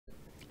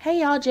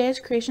Hey y'all,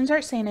 JS Creations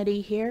Art Sanity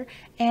here,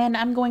 and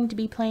I'm going to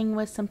be playing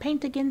with some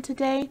paint again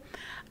today.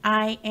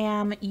 I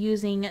am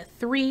using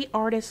 3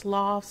 Artist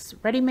Lofts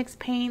ready mix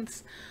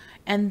paints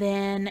and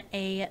then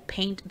a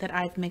paint that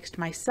I've mixed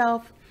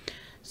myself.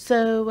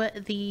 So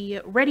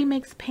the ready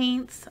mix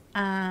paints,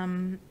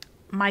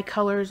 my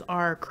colors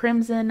are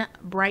crimson,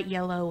 bright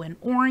yellow, and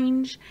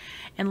orange.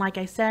 And like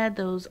I said,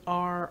 those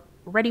are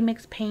ready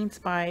mix paints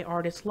by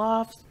Artist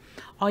Lofts.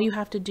 All you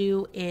have to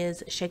do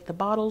is shake the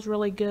bottles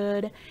really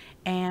good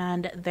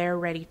and they're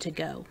ready to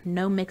go.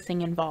 No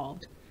mixing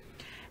involved.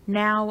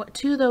 Now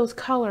to those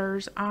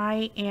colors,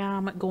 I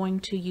am going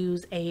to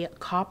use a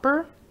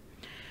copper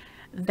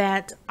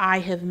that I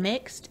have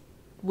mixed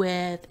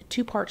with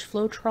 2 parts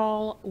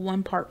Floetrol,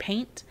 1 part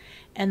paint,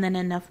 and then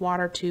enough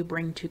water to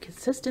bring to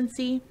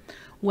consistency.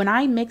 When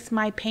I mix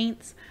my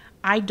paints,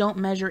 I don't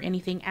measure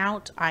anything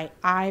out. I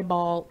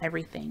eyeball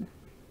everything.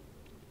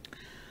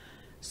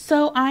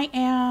 So I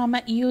am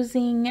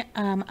using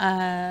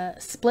a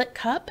split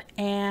cup,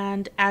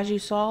 and as you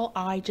saw,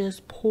 I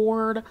just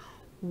poured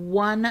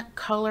 1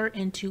 color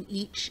into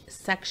each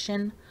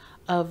section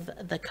of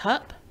the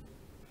cup.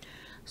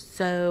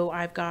 So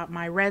I've got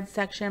my red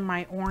section,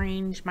 my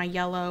orange, my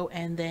yellow,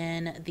 and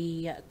then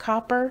the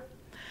copper.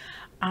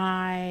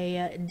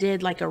 I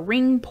did like a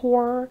ring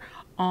pour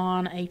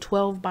on a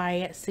 12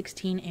 by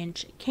 16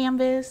 inch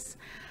canvas.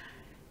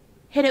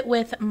 Hit it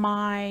with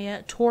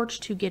my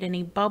torch to get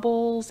any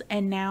bubbles,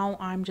 and now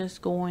I'm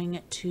just going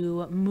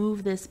to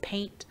move this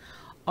paint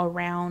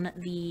around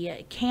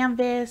the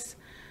canvas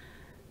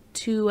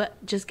to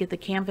just get the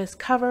canvas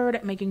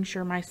covered, making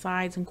sure my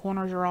sides and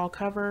corners are all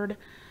covered.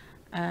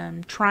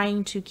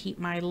 Trying to keep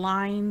my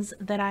lines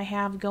that I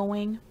have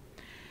going.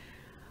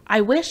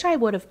 I wish I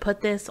would have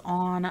put this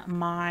on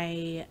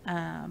my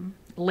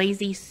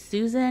Lazy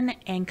Susan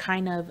and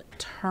kind of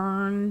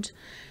turned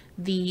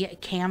the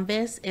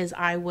canvas as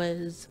I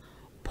was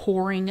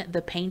pouring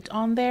the paint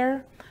on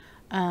there.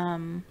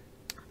 I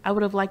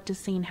would have liked to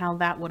seen how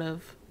that would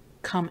have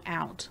come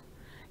out,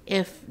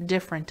 if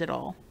different at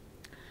all.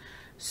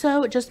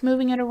 So just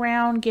moving it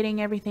around,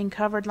 getting everything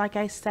covered like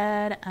I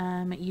said,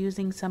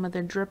 using some of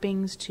the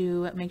drippings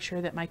to make sure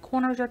that my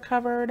corners are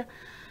covered.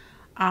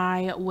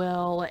 I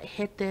will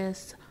hit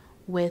this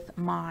with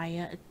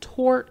my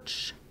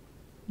torch,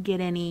 get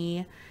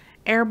any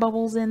air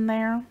bubbles in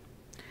there.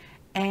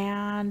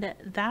 And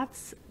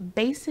that's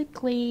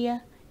basically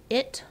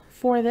it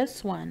for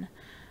this one.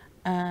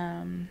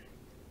 I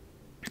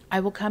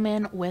will come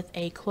in with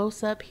a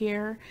close-up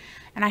here,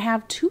 and I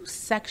have 2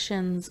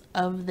 sections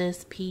of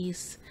this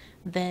piece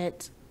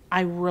that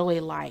I really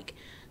like.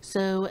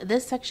 So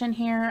this section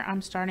here,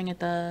 I'm starting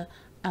at the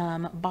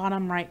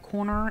bottom right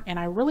corner, and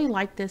I really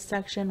like this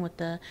section with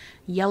the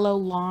yellow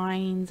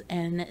lines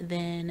and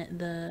then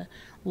the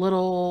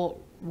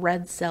little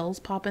red cells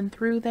popping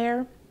through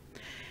there.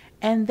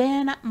 And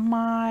then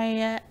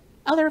my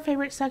other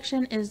favorite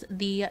section is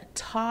the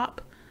top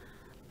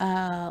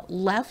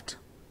left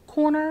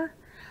corner.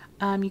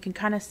 You can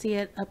kind of see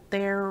it up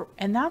there,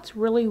 and that's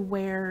really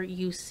where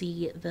you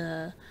see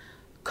the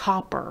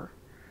copper.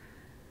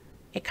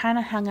 It kind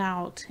of hung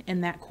out in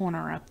that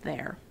corner up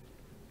there.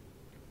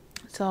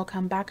 So I'll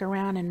come back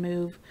around and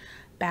move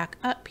back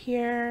up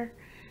here,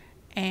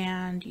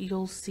 and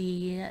you'll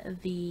see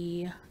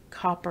the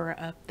copper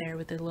up there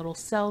with the little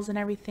cells and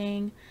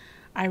everything.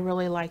 I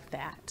really like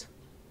that.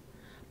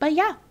 But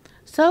yeah,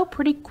 so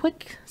pretty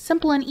quick,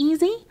 simple, and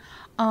easy.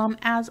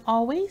 As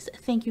always,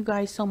 thank you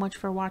guys so much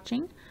for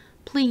watching.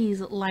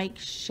 Please like,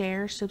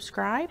 share,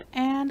 subscribe,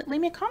 and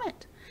leave me a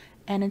comment.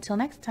 And until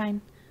next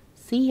time,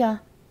 see ya.